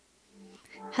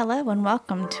Hello and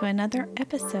welcome to another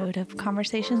episode of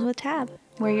Conversations with Tab.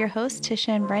 We're your hosts, Tisha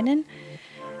and Brennan,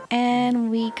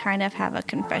 and we kind of have a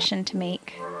confession to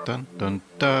make. Dun dun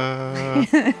dun.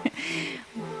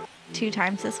 2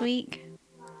 times this week,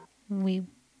 we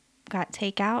got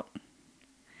takeout,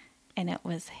 and it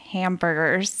was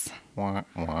hamburgers. Wah,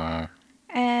 wah.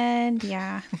 And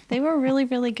yeah, they were really,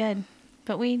 really good.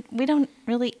 But we don't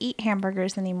really eat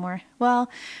hamburgers anymore. Well,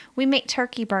 we make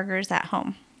turkey burgers at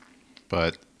home.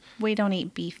 But We don't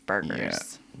eat beef burgers. yeah,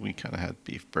 we kind of had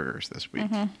beef burgers this week.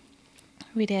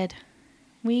 We did.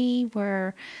 We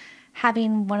were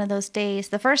having one of those days.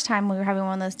 The first time we were having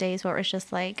one of those days where it was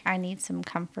just like, I need some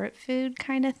comfort food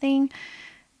kind of thing.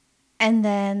 And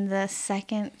then the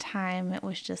second time, it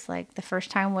was just like, the first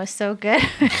time was so good.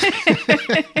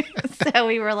 So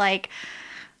we were like,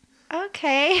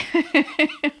 okay,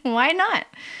 why not?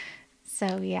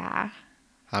 So yeah.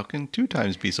 How can 2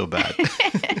 times be so bad?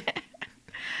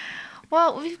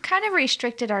 Well, we've kind of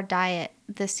restricted our diet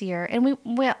this year, and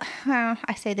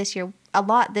I say this year, a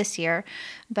lot this year,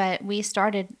 but we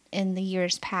started in the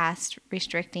years past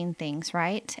restricting things,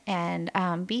 right? And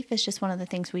beef is just one of the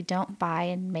things we don't buy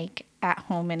and make at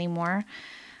home anymore.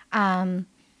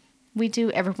 We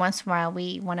do every once in a while.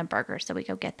 We want a burger, so we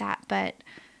go get that, but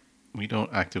We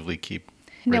don't actively keep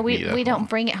no, red meat at we home. don't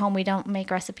bring it home. We don't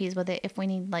make recipes with it. If we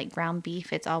need like ground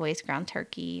beef, it's always ground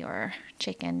turkey or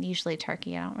chicken, usually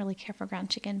turkey. I don't really care for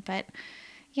ground chicken, but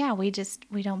yeah, we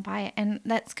don't buy it. And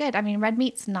that's good. I mean, red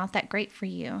meat's not that great for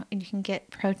you, and you can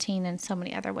get protein in so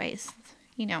many other ways.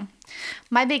 You know,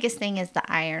 my biggest thing is the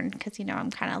iron because, I'm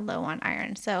kind of low on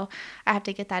iron. So I have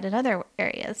to get that in other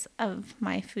areas of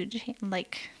my food chain,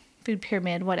 like food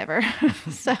pyramid, whatever.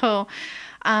 So,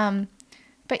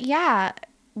 but yeah,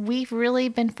 we've really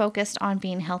been focused on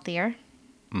being healthier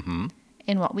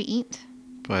in what we eat.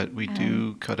 But we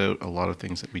do cut out a lot of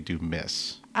things that we do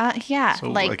miss. Yeah, So,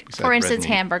 like like we said, for red instance,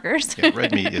 meat. hamburgers. Yeah,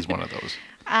 red meat is one of those.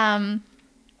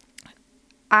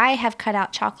 I have cut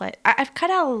out chocolate. I've cut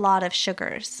out a lot of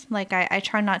sugars. Like I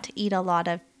try not to eat a lot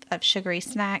of sugary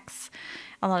snacks,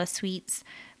 a lot of sweets.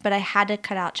 But I had to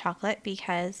cut out chocolate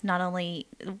because not only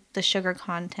the sugar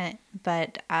content,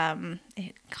 but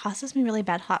it causes me really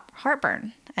bad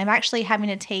heartburn. I'm actually having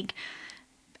to take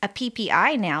a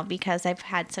PPI now because I've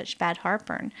had such bad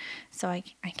heartburn. So I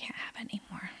can't have it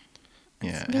anymore.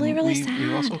 Yeah, really, and really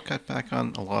we've also sad. cut back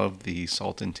on a lot of the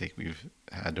salt intake we've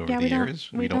had over Yeah, the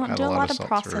years. we don't add do a lot of salt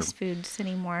processed foods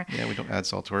anymore. Yeah, we don't add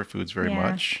salt to our foods very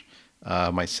Yeah. much.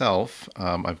 Myself,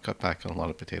 I've cut back on a lot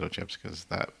of potato chips because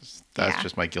that's Yeah.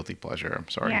 just my guilty pleasure. I'm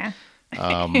sorry. Yeah.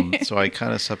 So I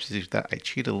kind of substitute that. I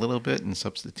cheat a little bit and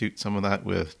substitute some of that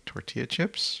with tortilla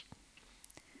chips.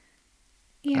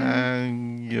 Yeah.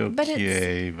 But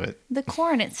But the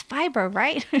corn, it's fiber,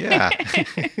 right? yeah,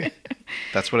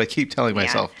 that's what I keep telling Yeah.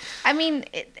 myself. I mean,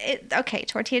 okay,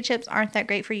 tortilla chips aren't that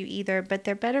great for you either, but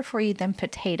they're better for you than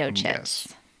potato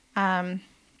chips. Yes.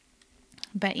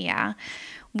 But yeah,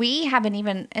 we haven't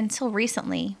even, until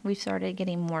recently, we've started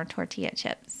getting more tortilla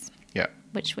chips, Yeah.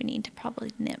 which we need to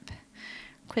probably nip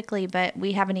quickly, but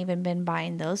we haven't even been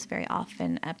buying those very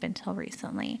often up until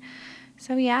recently.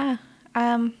 So yeah,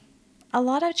 a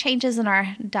lot of changes in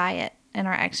our diet and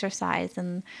our exercise.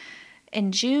 And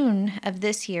in June of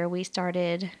this year, we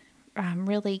started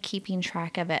really keeping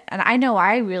track of it. And I know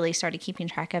I really started keeping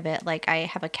track of it. Like I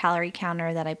have a calorie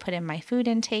counter that I put in my food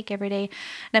intake every day.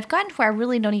 And I've gotten to where I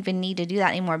really don't even need to do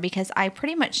that anymore because I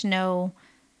pretty much know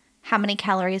how many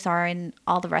calories are in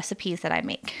all the recipes that I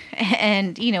make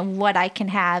and, what I can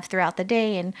have throughout the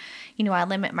day. And, I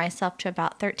limit myself to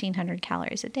about 1,300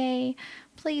 calories a day.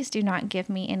 Please do not give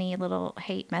me any little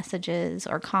hate messages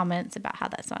or comments about how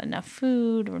that's not enough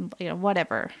food or,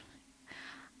 whatever.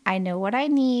 I know what I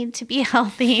need to be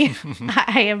healthy.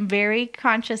 I am very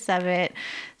conscious of it.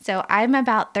 So I'm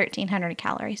about 1,300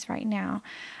 calories right now.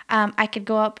 I could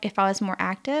go up if I was more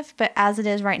active, but as it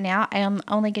is right now, I am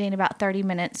only getting about 30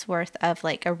 minutes worth of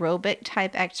like aerobic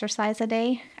type exercise a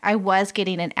day. I was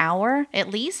getting an hour at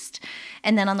least.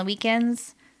 And then on the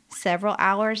weekends, several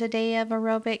hours a day of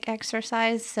aerobic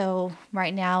exercise. So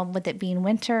right now, with it being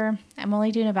winter, I'm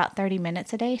only doing about 30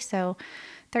 minutes a day. So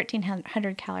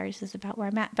 1,300 calories is about where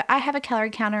I'm at. But I have a calorie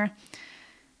counter.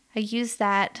 I use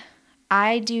that.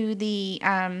 I do the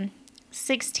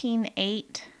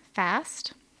 16-8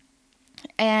 fast.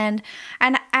 And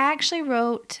I actually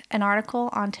wrote an article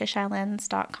on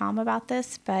tishaislands.com about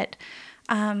this, but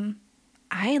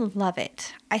I love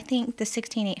it. I think the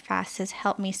 16-8 fast has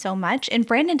helped me so much. And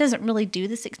Brandon doesn't really do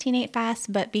the 16-8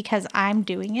 fast, but because I'm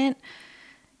doing it,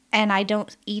 and I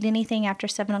don't eat anything after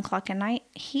 7 o'clock at night,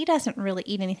 he doesn't really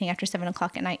eat anything after 7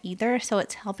 o'clock at night either. So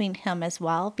it's helping him as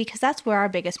well, because that's where our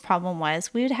biggest problem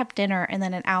was. We would have dinner and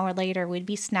then an hour later we'd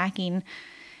be snacking,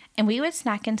 and we would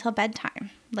snack until bedtime,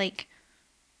 like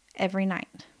every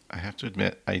night. I have to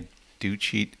admit, I do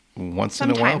cheat once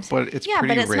Sometimes. in a while, but it's yeah,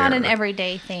 pretty but it's rare. not an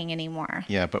everyday thing anymore.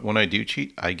 Yeah, but when I do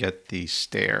cheat, I get the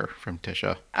stare from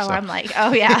Tisha. Oh, So- I'm like,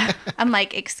 oh yeah. I'm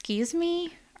like, excuse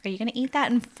me? Are you going to eat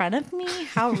that in front of me?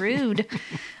 How rude.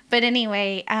 But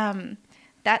anyway,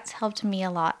 that's helped me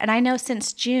a lot. And I know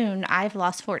since June, I've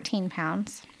lost 14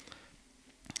 pounds.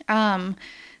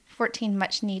 14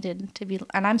 much needed to be,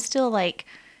 and I'm still like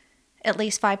at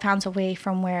least 5 pounds away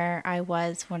from where I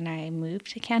was when I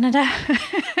moved to Canada.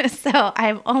 So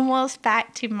I'm almost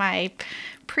back to my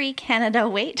pre-Canada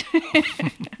weight.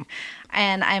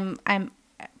 And I'm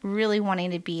really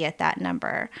wanting to be at that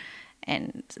number,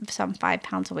 and so I'm 5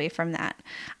 pounds away from that.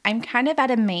 I'm kind of at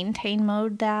a maintain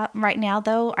mode that right now,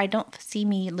 though. I don't see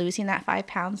me losing that 5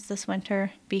 pounds this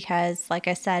winter because, like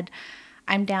I said,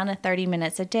 I'm down to 30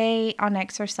 minutes a day on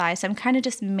exercise. I'm kind of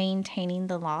just maintaining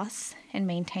the loss and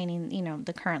maintaining,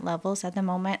 the current levels at the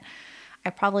moment. I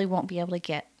probably won't be able to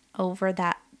get over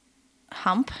that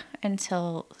hump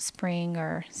until spring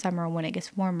or summer when it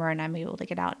gets warmer and I'm able to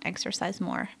get out and exercise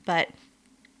more. But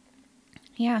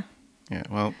yeah. Yeah,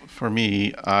 well, for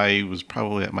me, I was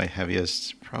probably at my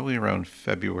heaviest probably around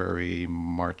February,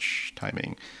 March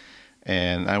timing.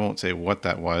 And I won't say what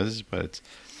that was, but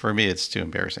for me, it's too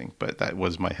embarrassing. But that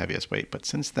was my heaviest weight. But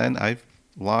since then, I've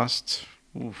lost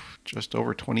just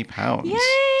over 20 pounds. Yay!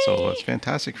 So that's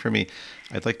fantastic for me.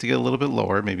 I'd like to get a little bit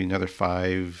lower, maybe another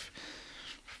 5,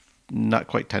 not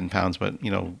quite 10 pounds, but,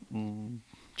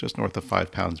 just north of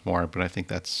 5 pounds more. But I think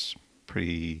that's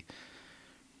pretty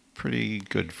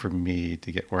good for me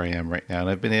to get where I am right now. And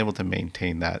I've been able to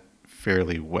maintain that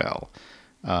fairly well.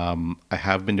 I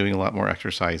have been doing a lot more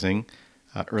exercising.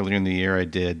 Earlier in the year, I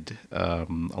did a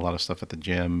lot of stuff at the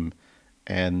gym.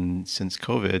 And since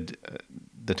COVID,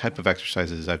 the type of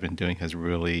exercises I've been doing has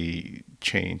really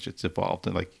changed. It's evolved.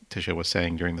 And like Tisha was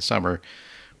saying, during the summer,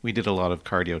 we did a lot of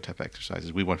cardio type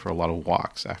exercises. We went for a lot of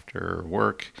walks after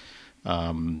work.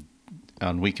 On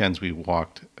weekends, we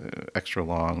walked extra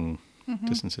long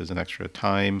distances and extra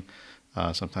time,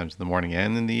 sometimes in the morning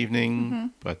and in the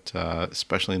evening. But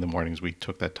especially in the mornings, we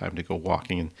took that time to go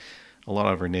walking. And a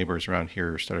lot of our neighbors around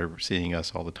here started seeing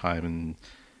us all the time. And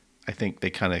I think they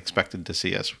kind of expected to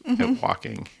see us out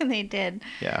walking. They did.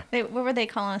 Yeah. What were they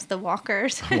calling us? The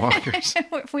walkers? Walkers.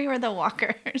 We were the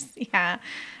walkers. Yeah.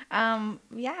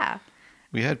 Yeah.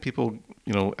 We had people,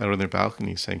 out on their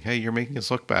balcony saying, "Hey, you're making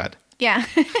us look bad." Yeah.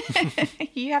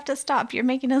 You have to stop. You're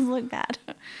making us look bad.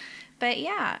 But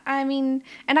yeah, I mean,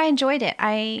 and I enjoyed it.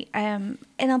 And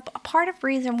a part of the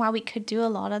reason why we could do a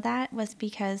lot of that was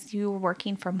because you were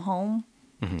working from home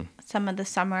some of the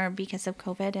summer because of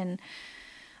COVID. And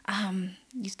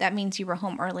that means you were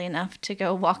home early enough to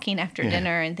go walking after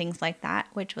dinner and things like that,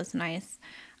 which was nice.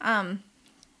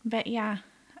 But yeah,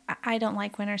 I don't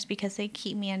like winters because they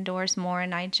keep me indoors more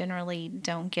and I generally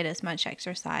don't get as much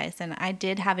exercise. And I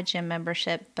did have a gym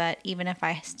membership, but even if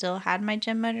I still had my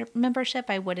gym membership,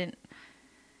 I wouldn't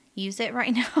use it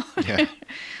right now. Yeah.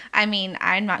 I mean,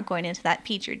 I'm not going into that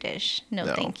Petri dish.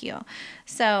 No, thank you.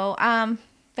 So,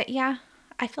 but yeah,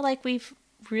 I feel like we've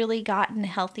really gotten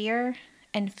healthier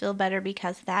and feel better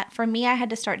because of that. For me, I had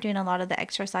to start doing a lot of the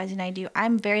exercising I do.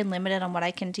 I'm very limited on what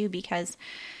I can do because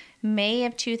May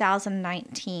of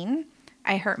 2019,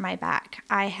 I hurt my back.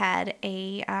 I had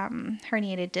a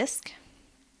herniated disc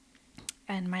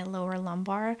in my lower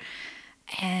lumbar,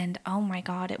 and oh my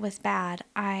God, it was bad.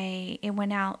 It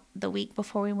went out the week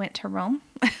before we went to Rome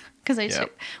because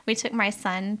we took my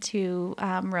son to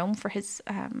Rome for his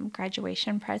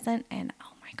graduation present, and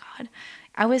oh my God,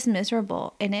 I was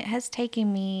miserable, and it has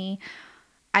taken me.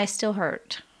 I still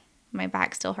hurt. My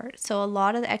back still hurts. So a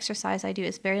lot of the exercise I do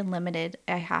is very limited.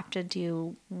 I have to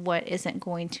do what isn't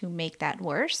going to make that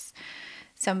worse.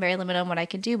 So I'm very limited on what I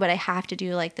can do, but I have to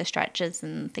do like the stretches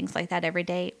and things like that every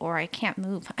day or I can't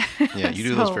move. Yeah, you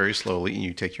do those very slowly and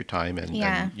you take your time and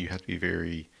you have to be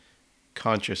very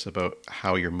conscious about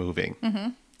how you're moving.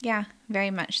 Mm-hmm. Yeah,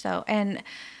 very much so.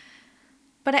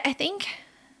 But I think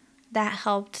that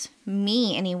helped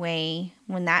me anyway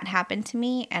when that happened to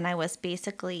me and I was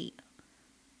basically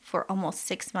for almost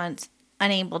 6 months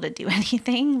unable to do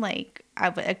anything. Like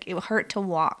it hurt to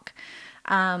walk.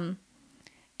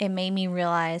 It made me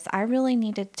realize I really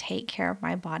need to take care of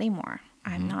my body more.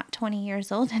 I'm not 20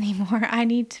 years old anymore. I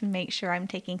need to make sure I'm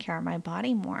taking care of my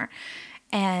body more.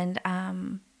 And,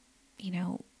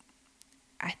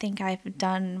 I think I've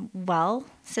done well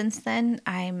since then.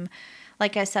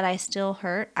 Like I said, I still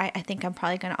hurt. I think I'm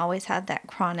probably going to always have that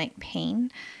chronic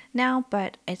pain now,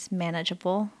 but it's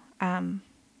manageable.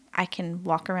 I can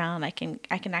walk around. I can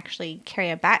actually carry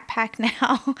a backpack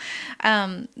now,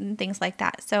 things like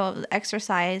that. So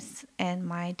exercise and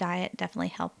my diet definitely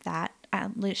helped that.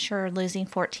 Losing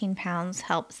 14 pounds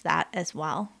helps that as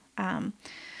well.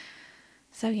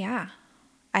 So yeah,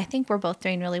 I think we're both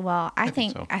doing really well. I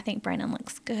think so. I think Brandon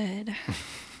looks good.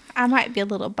 I might be a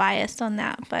little biased on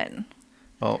that, but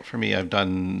Well, for me, I've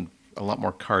done a lot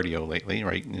more cardio lately,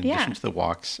 right? In addition to the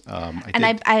walks. I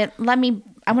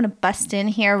want to bust in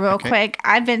here real Okay. quick.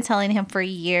 I've been telling him for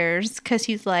years because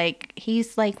he's like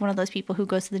one of those people who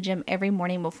goes to the gym every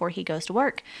morning before he goes to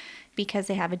work because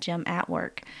they have a gym at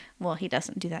work. Well, he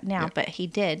doesn't do that now, but he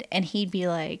did. And he'd be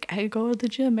like, I go to the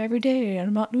gym every day and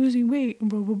I'm not losing weight,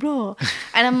 blah, blah, blah.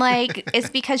 And I'm like, it's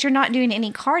because you're not doing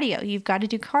any cardio. You've got to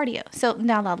do cardio. So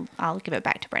now I'll give it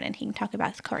back to Brennan. He can talk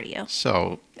about his cardio.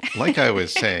 So, like I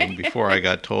was saying before I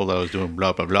got told I was doing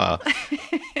blah, blah, blah.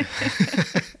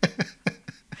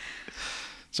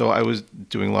 So I was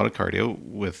doing a lot of cardio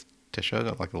with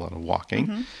Tisha, like a lot of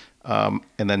walking.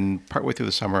 And then partway through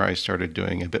the summer, I started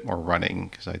doing a bit more running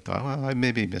because I thought, well, I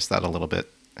maybe missed that a little bit.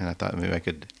 And I thought maybe I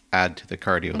could add to the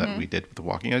cardio that we did with the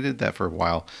walking. I did that for a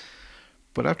while.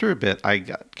 But after a bit, I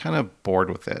got kind of bored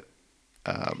with it.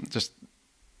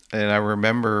 And I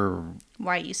remember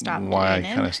Why you stopped why I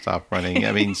doing it. kind of stopped running.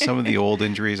 I mean, some of the old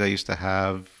injuries I used to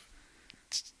have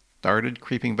started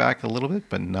creeping back a little bit,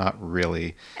 but not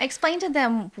really. Explain to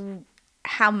them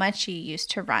how much you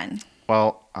used to run.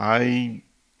 Well, I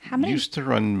How many? used to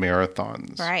run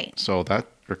marathons. Right. So that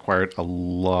required a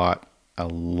lot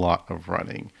of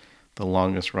running. The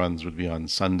longest runs would be on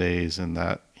Sundays and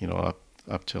that,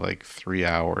 up to like 3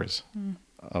 hours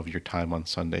of your time on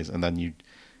Sundays. And then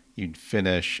you'd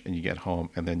finish and you get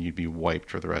home and then you'd be wiped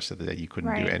for the rest of the day. You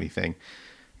couldn't do Right. anything.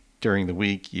 During the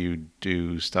week, you'd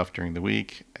do stuff during the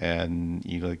week and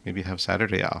you like maybe have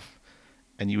Saturday off.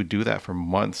 And you would do that for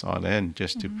months on end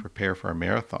just to prepare for a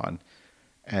marathon.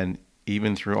 And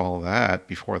even through all that,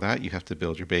 before that, you have to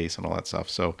build your base and all that stuff.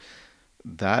 So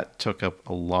that took up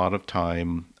a lot of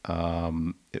time.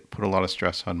 It put a lot of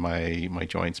stress on my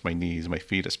joints, my knees, my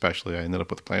feet especially. I ended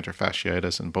up with plantar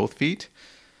fasciitis in both feet.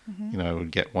 I would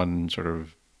get one sort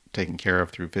of taken care of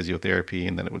through physiotherapy,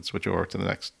 and then it would switch over to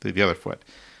the other foot.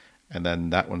 And then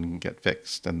that one would get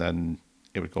fixed, and then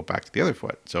it would go back to the other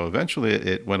foot. So eventually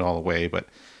it went all away, but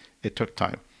it took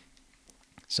time.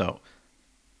 So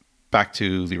back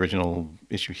to the original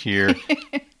issue here.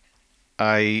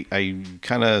 I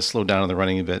kind of slowed down on the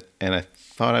running a bit, and I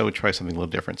thought I would try something a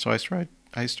little different. So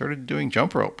I started doing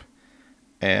jump rope,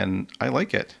 and I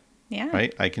like it. Yeah.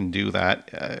 Right? I can do that.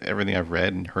 Everything I've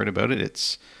read and heard about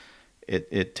it,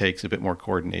 it takes a bit more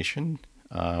coordination,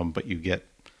 but you get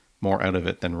more out of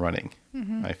it than running,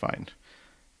 I find.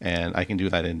 And I can do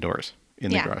that indoors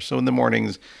in the garage. So in the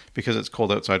mornings, because it's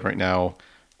cold outside right now,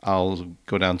 I'll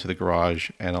go down to the garage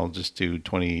and I'll just do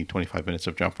 20, 25 minutes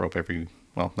of jump rope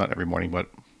not every morning, but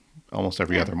almost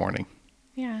every other morning.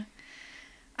 Yeah.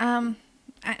 And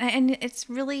it's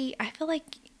really, I feel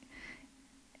like,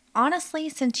 honestly,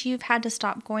 since you've had to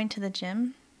stop going to the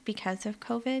gym because of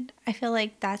COVID, I feel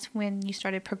like that's when you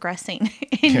started progressing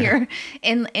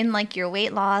in like your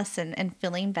weight loss and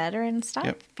feeling better and stuff.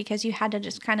 Yep. Because you had to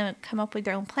just kind of come up with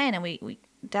your own plan, and we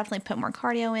definitely put more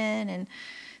cardio in. And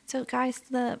so, guys,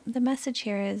 the message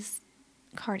here is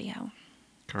cardio.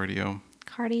 Cardio,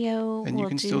 And you will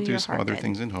can still do your some heart other good.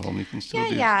 things in home. You can still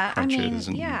do you crunches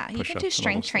and can push-ups do and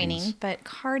strength all those training, things. but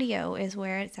cardio is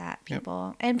where it's at,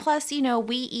 people. And plus,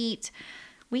 we eat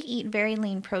very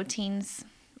lean proteins.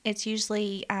 It's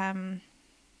usually,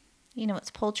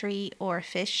 it's poultry or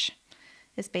fish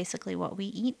is basically what we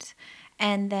eat.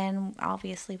 And then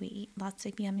obviously we eat lots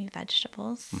of yummy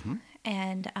vegetables.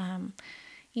 And,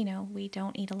 we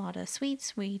don't eat a lot of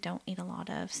sweets. We don't eat a lot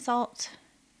of salt.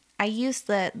 I use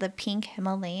the pink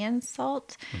Himalayan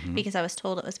salt because I was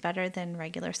told it was better than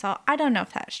regular salt. I don't know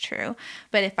if that's true,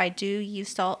 but if I do use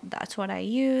salt, that's what I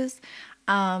use.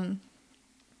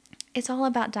 It's all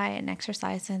about diet and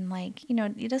exercise, and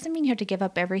it doesn't mean you have to give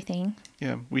up everything.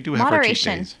 Yeah, we do have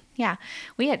Moderation. our cheat days. Yeah,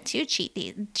 we had 2 cheat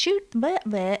days.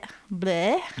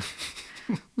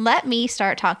 Let me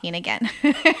start talking again.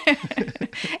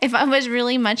 If I was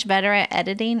really much better at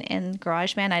editing in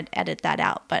GarageBand, I'd edit that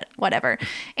out, but whatever.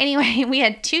 Anyway, we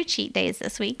had 2 cheat days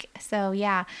this week. So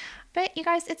yeah, but you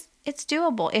guys, it's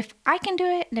doable. If I can do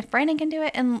it and if Brandon can do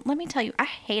it, and let me tell you, I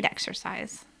hate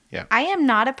exercise. Yeah. I am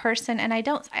not a person, and I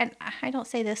don't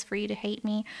say this for you to hate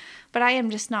me, but I am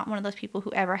just not one of those people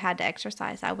who ever had to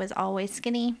exercise. I was always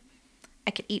skinny.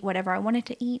 I could eat whatever I wanted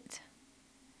to eat.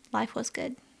 Life was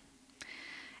good.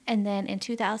 And then in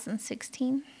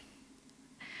 2016,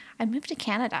 I moved to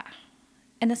Canada.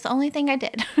 And it's the only thing I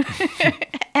did.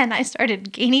 And I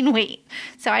started gaining weight.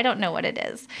 So I don't know what it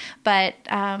is. But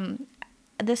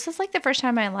this is like the first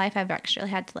time in my life I've actually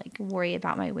had to like worry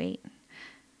about my weight.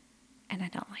 And I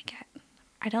don't like it.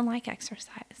 I don't like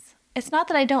exercise. It's not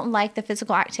that I don't like the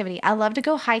physical activity. I love to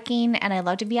go hiking and I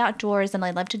love to be outdoors and I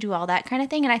love to do all that kind of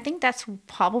thing. And I think that's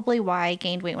probably why I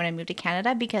gained weight when I moved to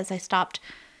Canada, because I stopped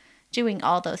doing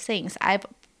all those things. I've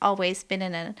always been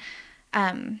in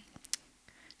a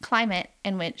climate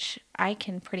in which I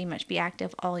can pretty much be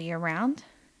active all year round.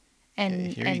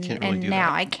 And here you can't really do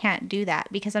now that. I can't do that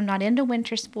because I'm not into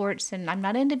winter sports and I'm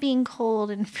not into being cold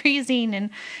and freezing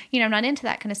and, I'm not into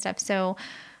that kind of stuff. So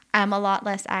I'm a lot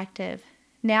less active.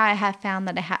 Now I have found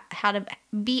that how to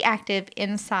be active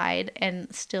inside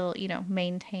and still,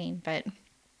 maintain. But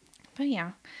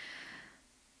yeah,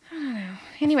 I don't know.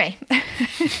 Anyway,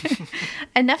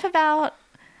 enough about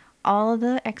all of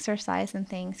the exercise and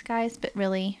things, guys, but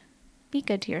really be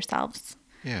good to yourselves.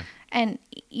 Yeah. And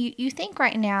you think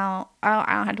right now, oh,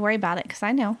 I don't have to worry about it because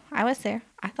I know I was there.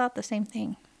 I thought the same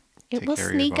thing. It Take will care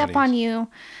of your sneak up bodies. on you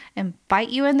and bite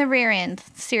you in the rear end.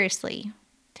 Seriously,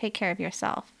 take care of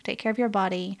yourself. Take care of your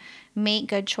body. Make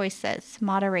good choices.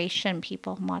 Moderation,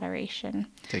 people. Moderation.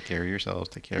 Take care of yourselves.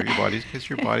 Take care of your bodies, because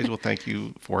your bodies will thank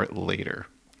you for it later.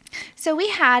 So we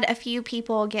had a few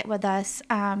people get with us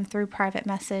through private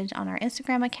message on our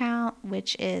Instagram account,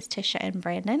 which is Tisha and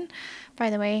Brandon, by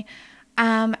the way,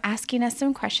 asking us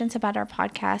some questions about our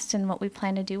podcast and what we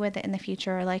plan to do with it in the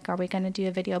future. Like, are we going to do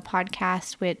a video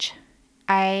podcast, which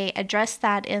I addressed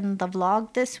that in the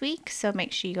vlog this week. So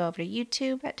make sure you go over to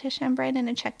YouTube at Tisha and Brandon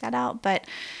and check that out. But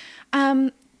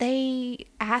they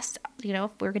asked,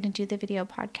 if we're going to do the video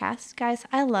podcast. Guys,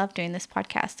 I love doing this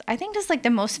podcast. I think this is like the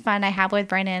most fun I have with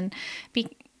Brandon.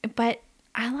 But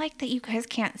I like that you guys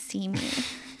can't see me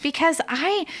because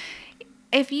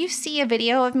if you see a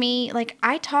video of me, like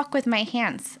I talk with my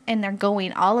hands and they're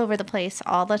going all over the place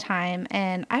all the time.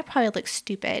 And I probably look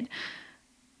stupid.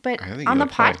 But on the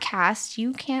podcast,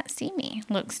 you can't see me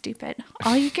look stupid.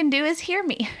 All you can do is hear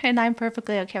me. And I'm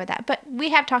perfectly okay with that. But we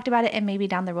have talked about it and maybe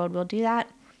down the road we'll do that.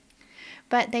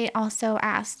 But they also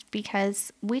asked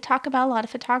because we talk about a lot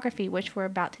of photography, which we're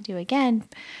about to do again.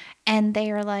 And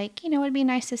they are like, it'd be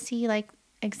nice to see like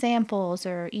examples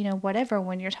or, whatever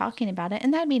when you're talking about it.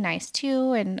 And that'd be nice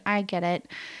too. And I get it.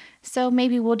 So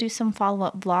maybe we'll do some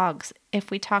follow-up vlogs if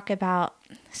we talk about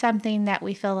something that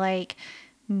we feel like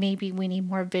maybe we need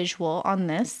more visual on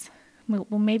this.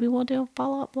 Well, maybe we'll do a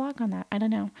follow-up vlog on that. I don't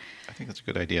know. I think that's a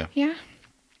good idea. Yeah.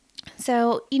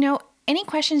 So, any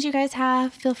questions you guys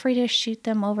have, feel free to shoot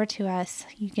them over to us.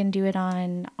 You can do it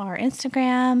on our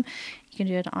Instagram. You can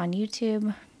do it on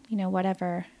YouTube,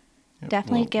 whatever. Yep,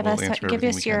 Definitely we'll answer give everything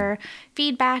us we your can.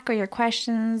 feedback or your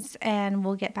questions and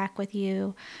we'll get back with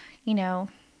you, no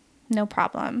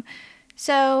problem.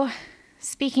 So,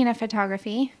 speaking of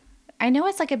photography, I know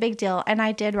it's like a big deal, and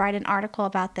I did write an article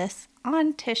about this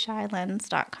on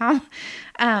tishislands.com.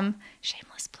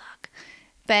 Shameless plug.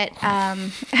 But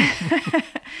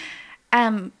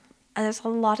there's a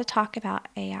lot of talk about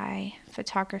AI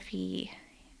photography,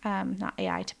 not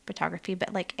AI photography,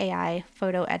 but like AI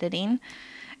photo editing.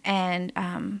 And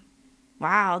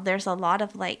wow, there's a lot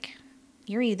of like,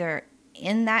 you're either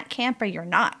in that camp or you're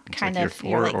not. It's kind like of.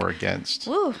 you're for or against.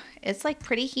 Woo, it's like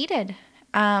pretty heated.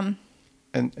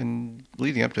 And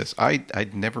leading up to this,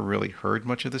 I'd never really heard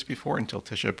much of this before until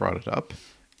Tisha brought it up,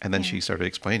 and then she started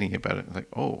explaining about it. Like,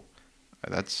 oh,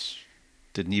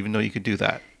 didn't even know you could do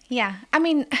that. Yeah, I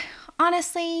mean,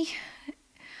 honestly,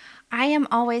 I am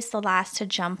always the last to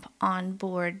jump on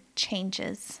board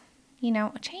changes.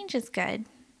 Change is good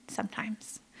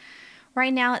sometimes.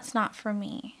 Right now, it's not for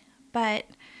me, but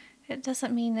it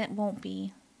doesn't mean it won't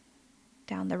be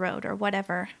down the road or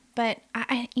whatever. But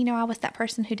I was that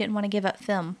person who didn't want to give up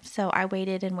film. So I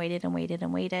waited and waited and waited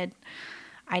and waited.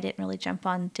 I didn't really jump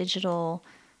on digital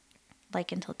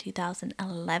like until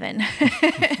 2011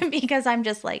 because I'm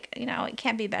just like, it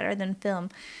can't be better than film.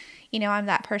 I'm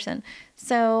that person.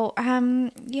 So,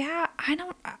 yeah,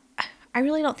 I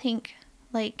really don't think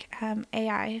like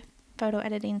AI photo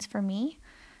editing's for me.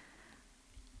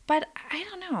 But I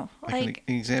don't know. Like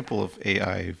an example of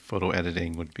AI photo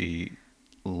editing would be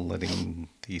letting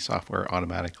the software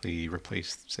automatically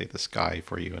replace, say, the sky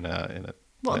for you in a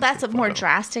well, that's a landscape more photo.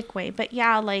 drastic way. But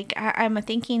yeah, like I'm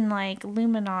thinking like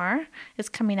Luminar is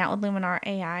coming out with Luminar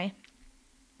AI.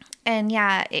 And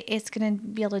yeah, it's going to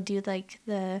be able to do like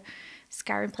the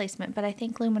sky replacement, but I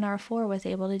think Luminar 4 was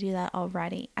able to do that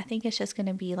already. I think it's just going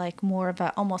to be like more of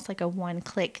a almost like a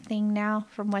one-click thing now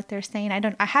from what they're saying.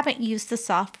 I haven't used the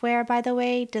software, by the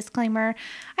way, disclaimer.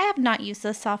 I have not used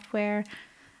the software.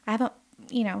 I haven't,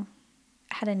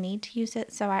 had a need to use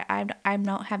it, so I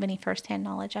don't have any firsthand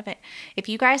knowledge of it. If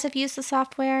you guys have used the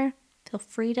software, feel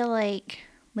free to like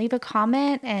leave a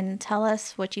comment and tell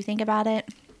us what you think about it,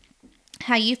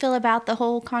 how you feel about the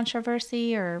whole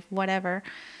controversy or whatever.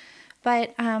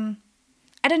 But I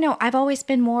don't know. I've always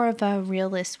been more of a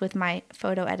realist with my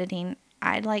photo editing.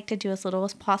 I'd like to do as little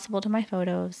as possible to my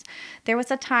photos. There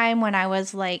was a time when I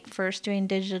was like first doing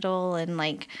digital and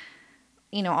like,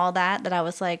 all that I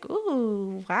was like,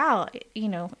 ooh, wow,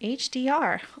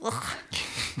 HDR. Ugh.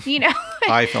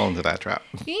 I fell into that trap.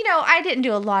 I didn't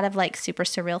do a lot of like super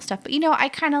surreal stuff, but I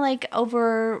kind of like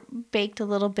over baked a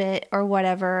little bit or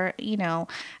whatever,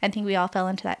 I think we all fell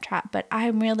into that trap, but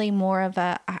I'm really more of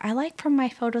I like for my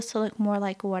photos to look more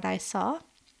like what I saw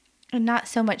and not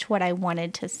so much what I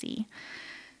wanted to see.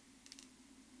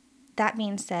 That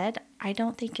being said, I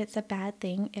don't think it's a bad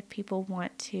thing if people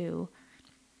want to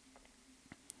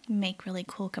make really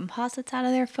cool composites out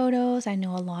of their photos. I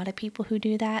know a lot of people who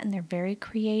do that, and they're very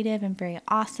creative and very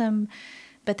awesome,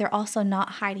 but they're also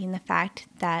not hiding the fact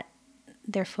that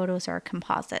their photos are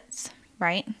composites,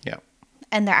 right? Yeah.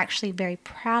 And they're actually very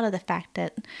proud of the fact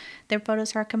that their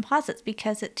photos are composites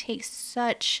because it takes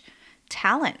such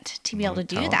talent to be able to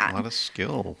do that. A lot of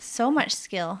skill. So much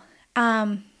skill.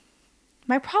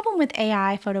 My problem with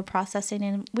AI photo processing,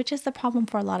 and which is the problem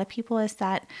for a lot of people, is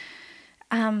that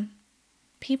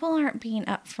people aren't being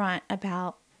upfront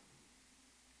about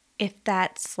if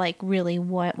that's like really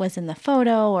what was in the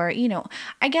photo or,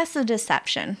 I guess the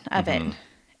deception of it.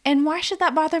 And why should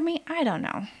that bother me? I don't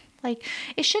know. Like,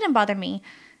 it shouldn't bother me,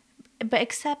 but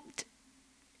except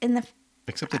it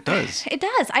does. It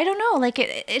does. I don't know. Like,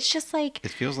 it's just like...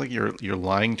 It feels like you're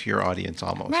lying to your audience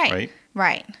almost, right?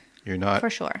 Right. You're not... For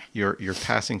sure. You're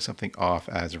passing something off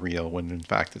as real when in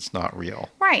fact it's not real.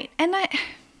 Right. And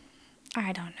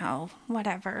I don't know,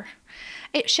 whatever.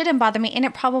 It shouldn't bother me, and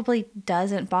it probably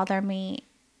doesn't bother me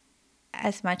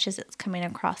as much as it's coming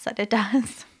across that it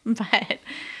does. But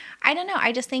I don't know.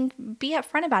 I just think be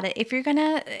upfront about it. If you're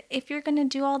gonna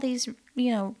do all these,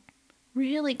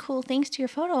 really cool things to your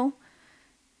photo,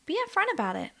 be upfront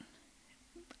about it.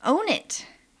 Own it.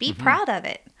 Be proud of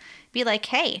it. Be like,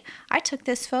 hey, I took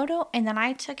this photo and then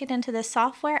I took it into this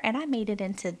software and I made it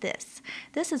into this.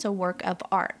 This is a work of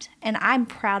art and I'm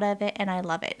proud of it and I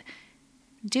love it.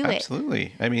 Do it.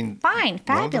 Absolutely. I mean, fine,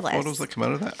 fabulous. The photos that come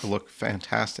out of that look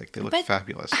fantastic. They look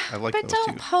fabulous. I like those too. But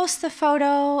don't post the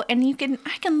photo and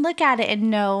I can look at it and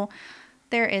know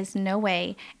there is no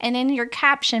way. And in your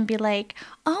caption be like,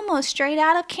 almost straight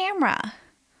out of camera.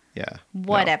 Yeah.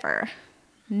 Whatever. No.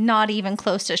 Not even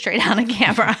close to straight out of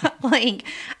camera. Like,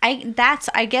 I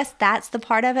guess that's the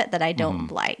part of it that I don't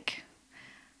like.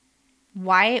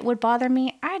 Why it would bother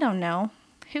me, I don't know.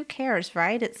 Who cares,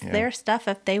 right? It's their stuff.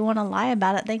 If they want to lie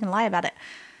about it, they can lie about it.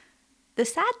 The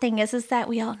sad thing is that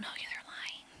we all know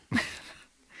they're lying.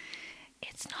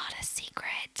 It's not a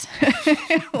secret.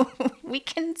 We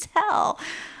can tell.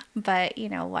 But,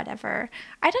 whatever.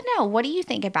 I don't know. What do you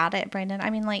think about it, Brandon? I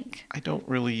mean, like... I don't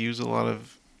really use a lot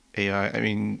of AI. I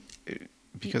mean,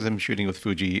 because I'm shooting with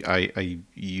Fuji, I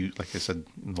use, like I said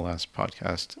in the last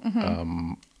podcast,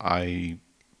 I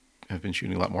have been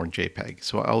shooting a lot more in JPEG.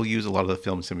 So I'll use a lot of the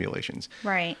film simulations.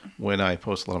 Right. When I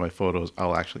post a lot of my photos,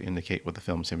 I'll actually indicate what the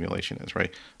film simulation is,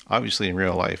 right? Obviously, in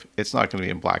real life, it's not going to be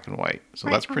in black and white. So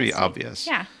that's pretty obvious.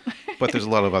 Yeah. But there's a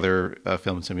lot of other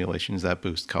film simulations that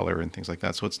boost color and things like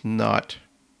that. So it's not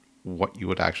what you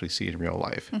would actually see in real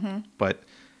life. But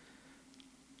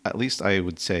at least I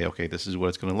would say, okay, this is what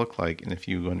it's going to look like. And if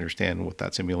you understand what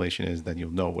that simulation is, then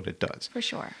you'll know what it does. For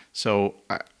sure. So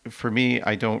for me,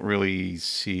 I don't really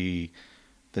see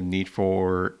the need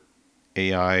for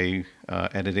AI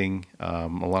editing. A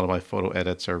lot of my photo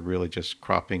edits are really just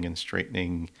cropping and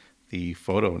straightening the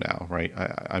photo now, right?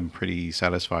 I'm pretty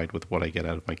satisfied with what I get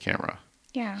out of my camera.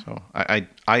 Yeah. So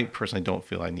I personally don't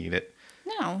feel I need it.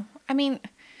 No. I mean,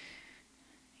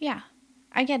 yeah,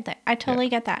 I get that. I totally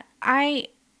get that. I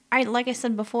like I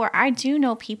said before, I do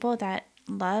know people that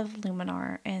love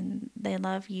Luminar and they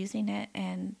love using it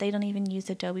and they don't even use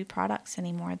Adobe products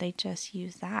anymore. They just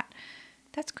use that.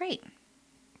 That's great.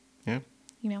 Yeah.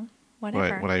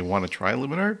 Whatever. Would I want to try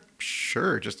Luminar?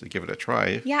 Sure, just to give it a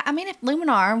try. Yeah, I mean, if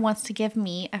Luminar wants to give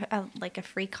me a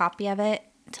free copy of it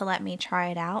to let me try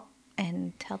it out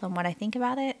and tell them what I think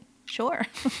about it, Sure.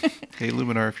 Hey,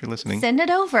 Luminar, if you're listening. Send it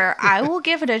over. I will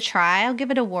give it a try. I'll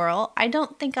give it a whirl. I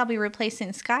don't think I'll be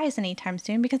replacing skies anytime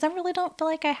soon because I really don't feel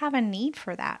like I have a need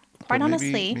for that. Quite But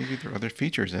honestly. maybe there are other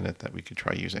features in it that we could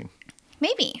try using.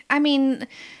 Maybe. I mean,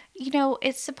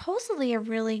 it's supposedly a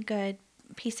really good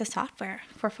piece of software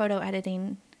for photo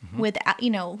editing without,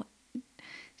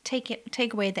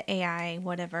 take away the AI,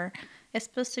 whatever. It's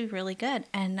supposed to be really good.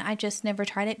 And I just never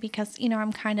tried it because,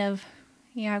 I'm kind of,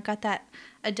 I've got that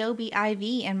Adobe IV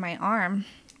in my arm.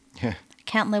 Yeah.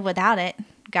 Can't live without it.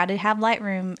 Got to have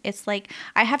Lightroom. It's like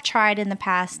I have tried in the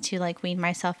past to like wean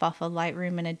myself off of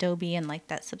Lightroom and Adobe and like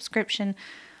that subscription.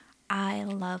 I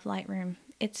love Lightroom.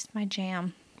 It's my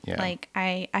jam. Yeah. Like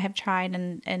I have tried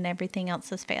and everything else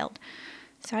has failed.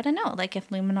 So I don't know. Like if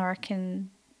Luminar can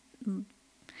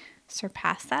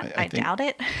surpass that, I doubt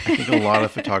it. I think a lot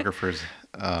of photographers,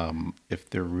 if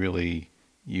they're really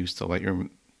used to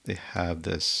Lightroom, they have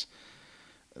this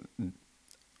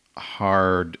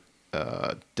hard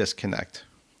disconnect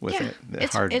with it.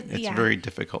 It's very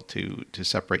difficult to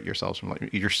separate yourselves from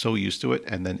Lightroom. You're so used to it,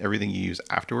 and then everything you use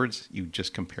afterwards, you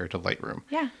just compare to Lightroom.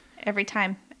 Yeah, every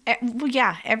time.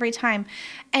 Every time.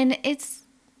 And it's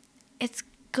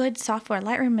good software.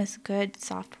 Lightroom is good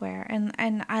software,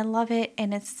 and I love it.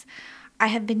 And I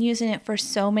have been using it for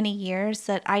so many years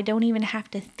that I don't even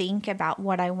have to think about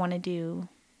what I want to do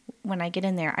when I get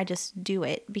in there. I just do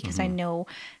it because I know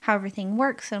how everything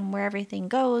works and where everything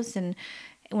goes. And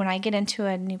when I get into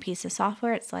a new piece of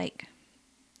software, it's like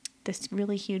this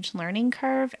really huge learning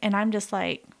curve. And I'm just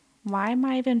like, why am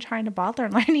I even trying to bother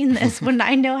learning this when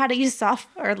I know how to use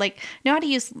software, like know how to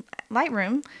use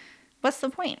Lightroom? What's the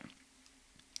point?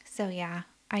 So yeah,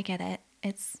 I get it.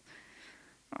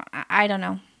 I don't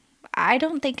know. I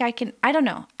don't think I can. I don't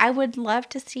know. I would love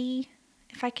to see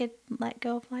if I could let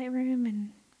go of Lightroom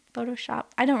and Photoshop.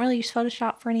 I don't really use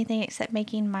Photoshop for anything except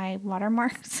making my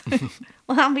watermarks.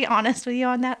 Well, I'll be honest with you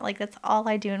on that. Like that's all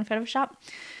I do in Photoshop.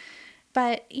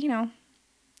 But,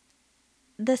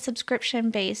 the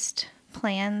subscription-based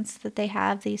plans that they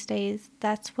have these days,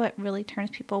 that's what really turns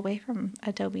people away from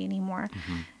Adobe anymore.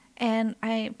 And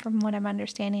from what I'm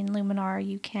understanding, Luminar,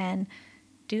 you can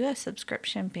do a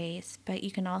subscription base, but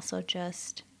you can also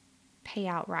just pay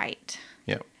outright.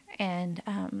 Yeah. And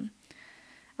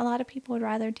a lot of people would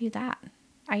rather do that.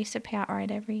 I used to pay outright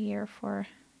every year for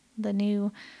the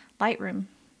new Lightroom,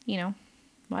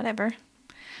 whatever.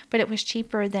 But it was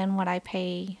cheaper than what I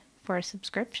pay for a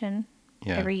subscription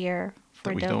every year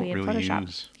for Adobe and Photoshop.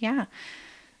 Use. Yeah.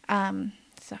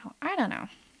 So I don't know.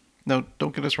 No,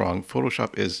 don't get us wrong.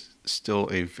 Photoshop is still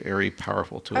a very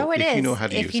powerful tool. Oh, it is. If you know how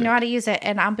to use it. If you know how to use it.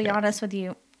 And I'll be honest with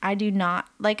you, I do not.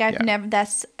 Like I've never,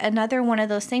 that's another one of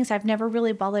those things. I've never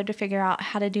really bothered to figure out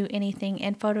how to do anything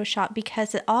in Photoshop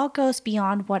because it all goes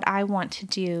beyond what I want to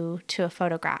do to a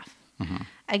photograph.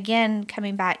 Again,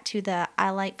 coming back to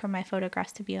I like for my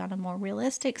photographs to be on a more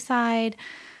realistic side.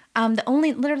 The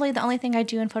only thing I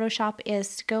do in Photoshop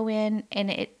is to go in and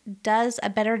it does a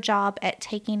better job at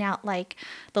taking out like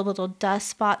the little dust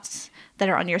spots that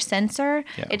are on your sensor.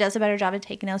 Yeah. It does a better job at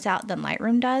taking those out than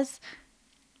Lightroom does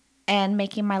and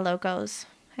making my logos.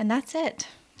 And that's it.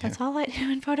 That's all I do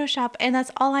in Photoshop. And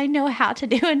that's all I know how to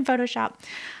do in Photoshop.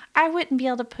 I wouldn't be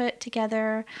able to put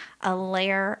together a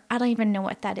layer. I don't even know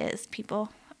what that is,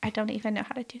 people. I don't even know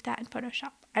how to do that in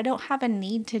Photoshop. I don't have a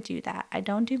need to do that. I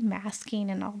don't do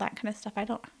masking and all that kind of stuff. I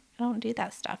don't do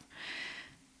that stuff.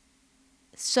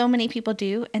 So many people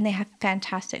do, and they have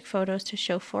fantastic photos to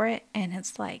show for it. And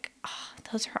it's like, oh,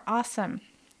 those are awesome.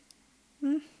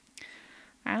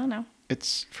 I don't know.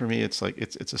 For me, it's like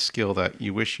it's a skill that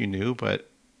you wish you knew,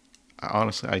 but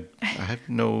honestly, I have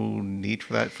no need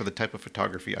for that for the type of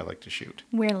photography I like to shoot.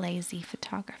 We're lazy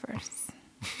photographers.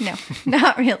 No,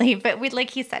 not really. But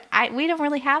like he said, we don't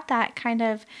really have that kind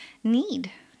of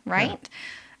need, right?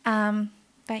 Yeah.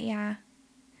 But yeah,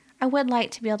 I would like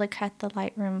to be able to cut the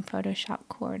Lightroom Photoshop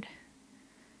cord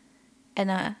in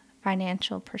a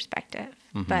financial perspective.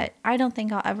 But I don't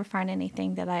think I'll ever find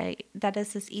anything that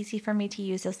is as easy for me to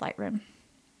use as Lightroom.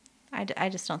 I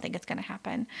just don't think it's going to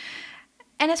happen.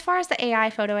 And as far as the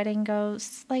AI photo editing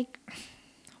goes, like,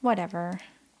 whatever.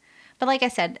 But like I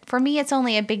said, for me, it's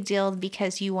only a big deal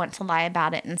because you want to lie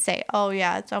about it and say, oh,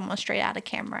 yeah, it's almost straight out of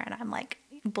camera. And I'm like,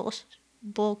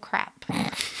 bull crap.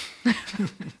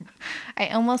 I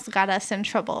almost got us in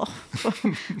trouble for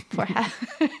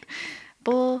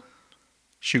bull.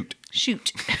 Shoot.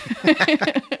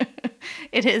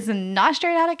 It is not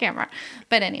straight out of camera.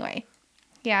 But anyway,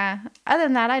 yeah. Other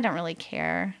than that, I don't really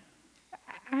care.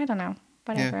 I don't know.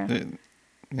 Whatever. Yeah,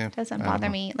 Yeah, Doesn't I don't bother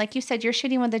know. me. Like you said, you're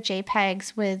shooting with the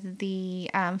JPEGs with the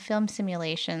film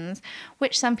simulations,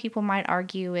 which some people might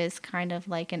argue is kind of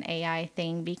like an AI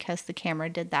thing because the camera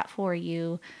did that for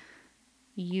you.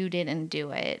 You didn't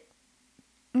do it.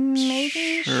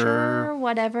 Maybe, Sure. sure,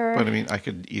 whatever. But I mean, I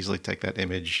could easily take that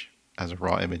image as a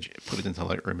raw image, put it into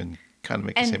Lightroom, and kind of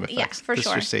make the And same yeah, effects. for This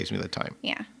sure. just saves me the time.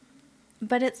 Yeah.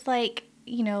 But it's like,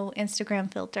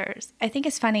 Instagram filters. I think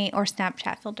it's funny, or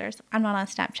Snapchat filters. I'm not on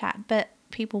Snapchat, but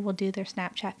people will do their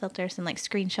Snapchat filters and like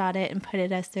screenshot it and put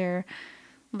it as their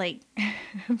like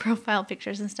profile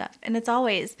pictures and stuff. And it's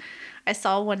always, I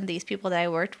saw one of these people that I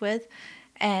worked with,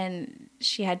 and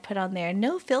she had put on there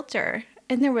no filter.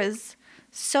 And there was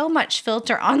so much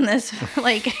filter on this.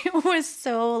 Like, it was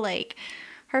so like,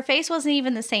 her face wasn't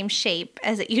even the same shape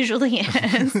as it usually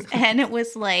is. And it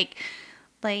was like,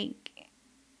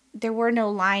 there were no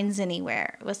lines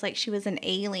anywhere. It was like she was an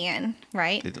alien,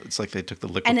 right? It's like they took the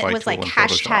And liquify it was tool like in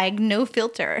Photoshop. hashtag no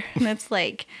filter. And it's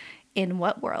like, in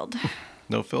what world?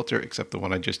 No filter except the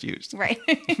one I just used. Right.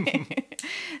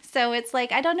 So it's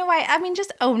like, I don't know why. I mean,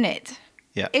 just own it.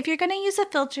 Yeah. If you're going to use a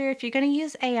filter, if you're going to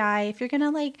use AI, if you're going to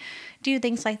like do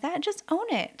things like that, just own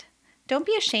it. Don't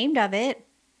be ashamed of it.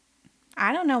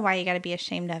 I don't know why you got to be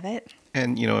ashamed of it.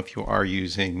 And if you are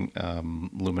using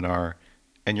Luminar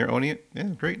and you're owning it, yeah,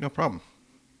 great, no problem.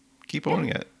 Keep owning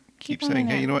it. Keep saying, owning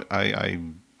hey, it. you know what? I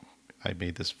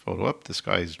made this photo up. This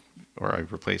guy's, or I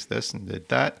replaced this and did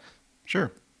that.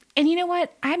 Sure. And you know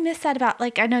what? I miss that about,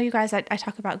 like, I know you guys, I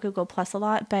talk about Google Plus a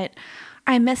lot, but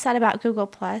I miss that about Google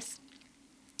Plus.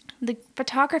 The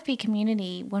photography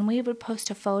community, when we would post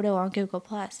a photo on Google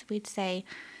Plus, we'd say,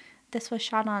 this was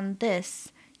shot on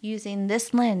this, using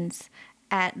this lens,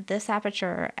 at this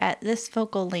aperture, at this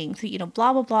focal length,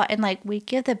 blah, blah, blah. And like, we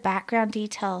give the background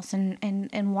details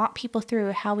and walk people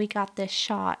through how we got this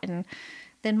shot, and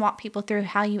then walk people through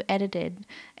how you edited.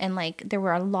 And like, there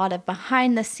were a lot of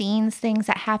behind the scenes things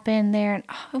that happened there. And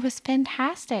it was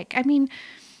fantastic. I mean,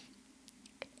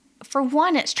 for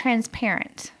one, it's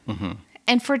transparent. Mm-hmm.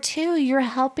 And for two, you're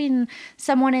helping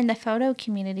someone in the photo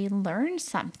community learn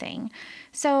something.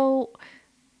 So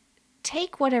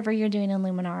take whatever you're doing in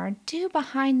Luminar, do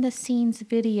behind the scenes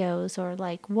videos or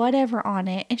like whatever on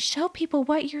it, and show people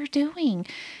what you're doing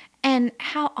and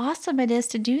how awesome it is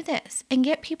to do this, and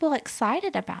get people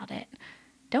excited about it.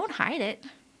 Don't hide it.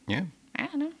 Yeah. I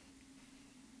don't know.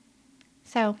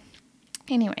 So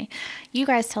anyway, you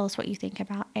guys tell us what you think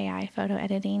about AI photo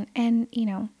editing, and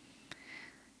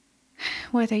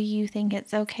whether you think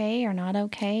it's okay or not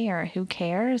okay, or who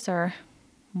cares, or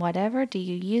whatever. Do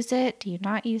you use it? Do you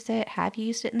not use it? Have you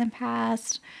used it in the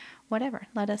past? Whatever.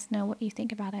 Let us know what you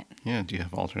think about it. Yeah. Do you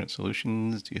have alternate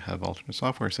solutions? Do you have alternate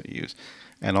softwares that you use?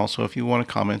 And also, if you want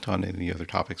to comment on any of the other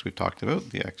topics we've talked about,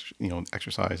 the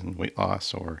exercise and weight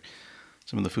loss, or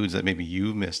some of the foods that maybe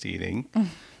you missed eating,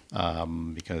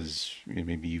 because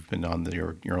maybe you've been on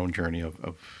your own journey of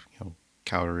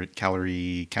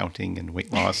calorie counting and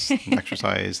weight loss and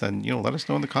exercise, then let us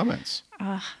know in the comments.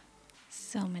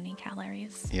 So many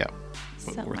calories. Yeah.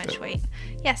 So Worth much it. weight.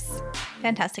 Yes.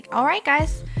 Fantastic. All right,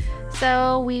 guys.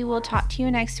 So we will talk to you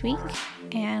next week,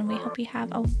 and we hope you have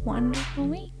a wonderful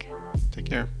week. Take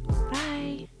care.